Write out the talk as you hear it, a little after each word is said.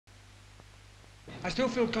I still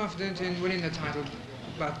feel confident in winning the title,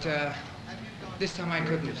 but this time I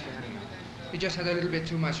couldn't. He just had a little bit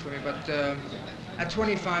too much for me, but at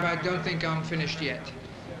 25 I don't think I'm finished yet.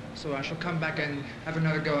 So I shall come back and have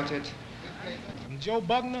another go at it. Joe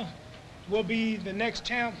Bugnre will be the next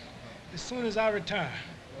champ as soon as I retire.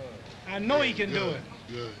 I know he can do it.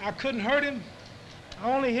 I couldn't hurt him.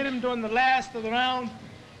 I only hit him during the last of the round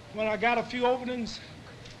when I got a few openings,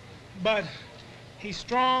 but he's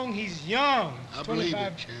strong, he's young. I believe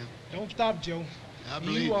it, champ. Don't stop, Joe. I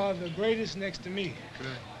believe you are the greatest next to me. Right.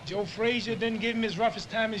 Joe Frazier didn't give me as rough as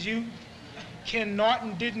time as you. Ken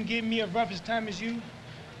Norton didn't give me as rough as time as you.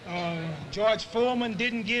 George Foreman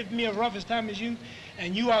didn't give me as rough as time as you.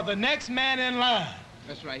 And you are the next man in line.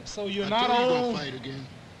 That's right. So you're not old. You're gonna fight again.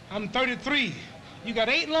 I'm 33. You got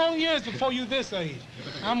 8 long years before you this age.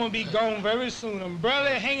 I'm gonna be gone very soon. I'm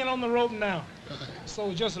barely hanging on the rope now.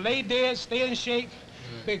 So just lay dead, stay in shape,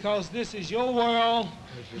 because this is your world.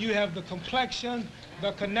 You have the complexion,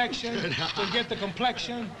 the connection to get the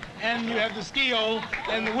complexion, and you have the skill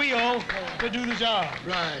and the will to do the job.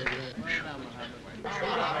 Right, right.